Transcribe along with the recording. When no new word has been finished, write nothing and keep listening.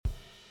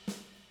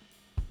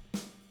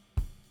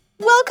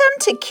Welcome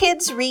to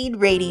Kids Read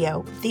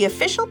Radio, the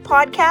official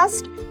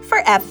podcast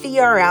for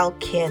FVRL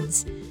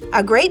Kids.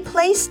 A great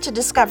place to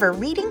discover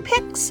reading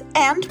picks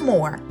and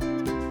more.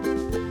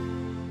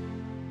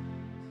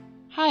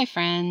 Hi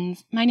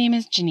friends, my name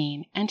is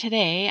Janine, and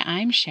today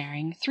I'm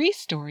sharing 3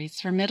 stories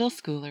for middle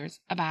schoolers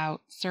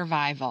about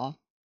survival.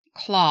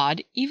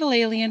 Claude, Evil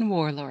Alien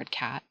Warlord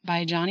Cat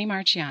by Johnny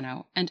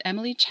Marciano and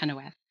Emily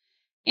Chenoweth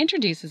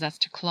introduces us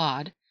to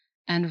Claude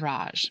and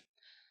Raj.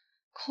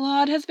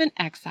 Claude has been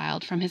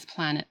exiled from his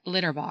planet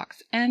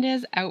Litterbox and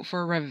is out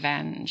for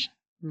revenge.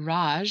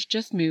 Raj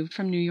just moved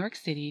from New York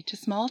City to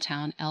small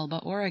town Elba,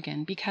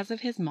 Oregon because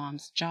of his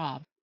mom's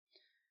job.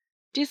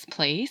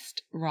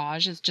 Displaced,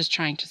 Raj is just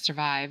trying to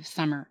survive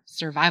summer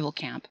survival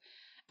camp,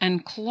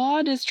 and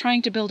Claude is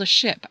trying to build a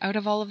ship out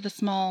of all of the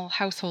small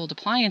household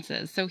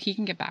appliances so he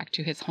can get back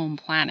to his home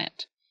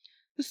planet.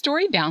 The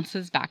story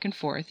bounces back and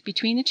forth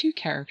between the 2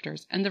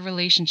 characters and the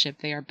relationship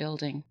they are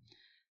building.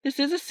 This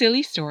is a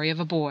silly story of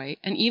a boy,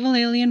 an evil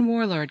alien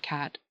warlord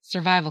cat,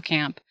 survival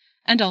camp,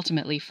 and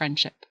ultimately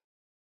friendship.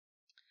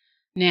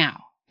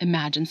 Now,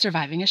 imagine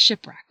surviving a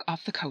shipwreck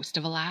off the coast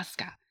of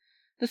Alaska.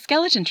 The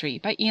Skeleton Tree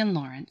by Ian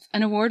Lawrence,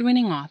 an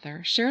award-winning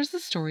author, shares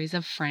the stories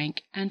of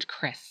Frank and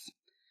Chris.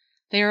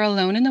 They are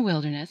alone in the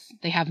wilderness,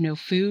 they have no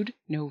food,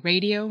 no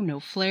radio,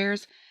 no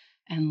flares,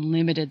 and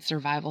limited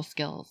survival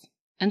skills.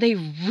 And they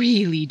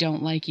really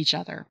don't like each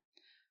other.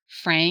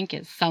 Frank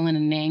is sullen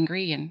and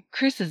angry, and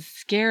Chris is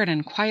scared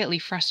and quietly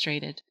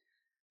frustrated.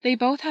 They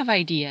both have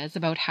ideas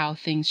about how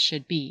things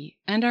should be,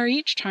 and are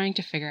each trying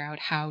to figure out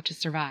how to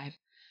survive,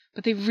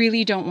 but they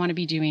really don't want to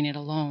be doing it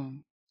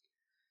alone.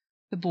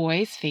 The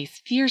boys face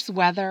fierce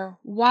weather,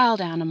 wild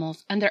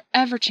animals, and their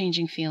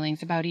ever-changing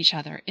feelings about each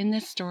other in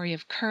this story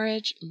of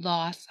courage,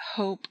 loss,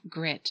 hope,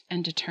 grit,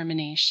 and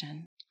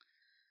determination.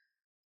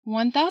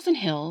 1000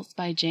 Hills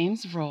by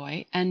James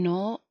Roy and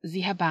Noel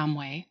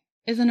Zihabamwe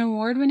is an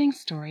award-winning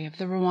story of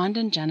the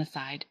Rwandan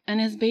genocide and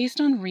is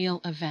based on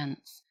real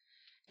events.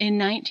 In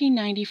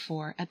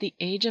 1994, at the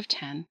age of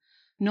 10,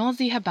 Noel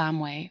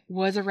Zihabamwe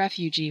was a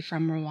refugee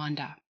from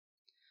Rwanda.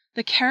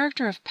 The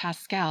character of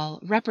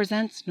Pascal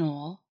represents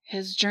Noel,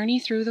 his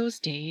journey through those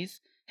days,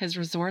 his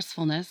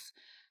resourcefulness,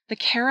 the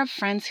care of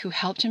friends who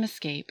helped him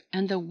escape,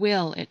 and the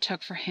will it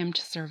took for him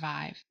to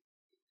survive.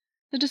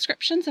 The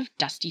descriptions of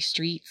dusty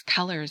streets,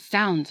 colors,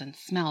 sounds, and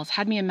smells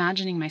had me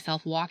imagining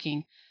myself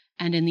walking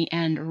and in the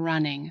end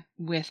running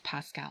with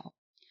Pascal.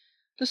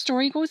 The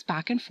story goes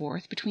back and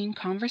forth between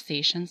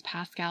conversations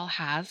Pascal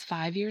has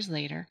 5 years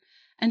later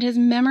and his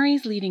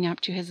memories leading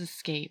up to his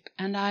escape,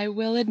 and I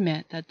will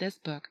admit that this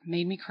book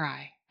made me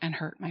cry and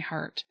hurt my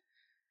heart.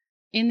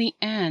 In the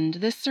end,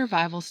 this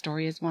survival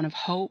story is one of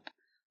hope,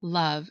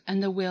 love,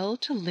 and the will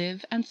to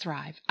live and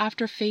thrive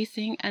after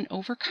facing and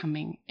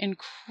overcoming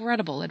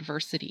incredible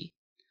adversity.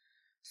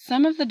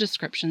 Some of the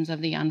descriptions of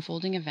the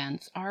unfolding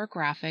events are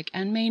graphic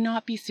and may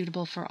not be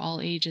suitable for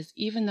all ages,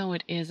 even though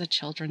it is a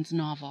children's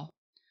novel.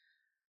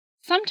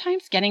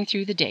 Sometimes getting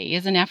through the day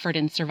is an effort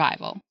in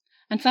survival,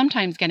 and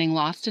sometimes getting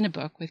lost in a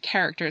book with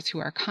characters who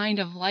are kind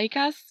of like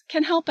us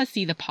can help us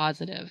see the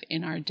positive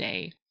in our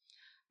day.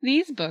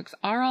 These books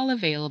are all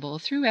available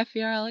through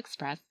FVRL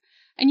Express,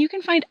 and you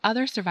can find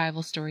other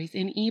survival stories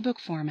in ebook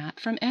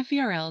format from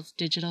FVRL's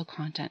digital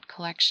content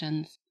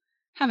collections.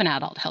 Have an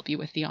adult help you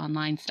with the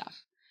online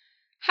stuff.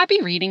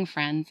 Happy reading,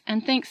 friends,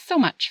 and thanks so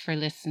much for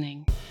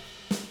listening.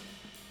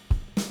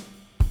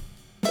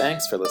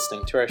 Thanks for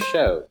listening to our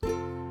show.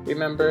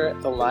 Remember,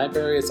 the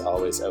library is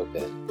always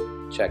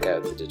open. Check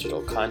out the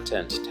digital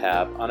content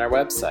tab on our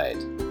website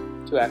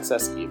to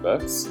access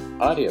ebooks,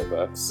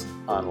 audiobooks,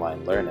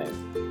 online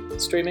learning,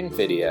 streaming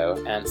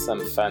video, and some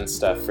fun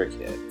stuff for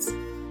kids.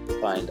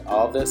 Find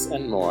all this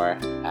and more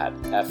at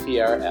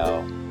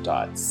ferl.ca.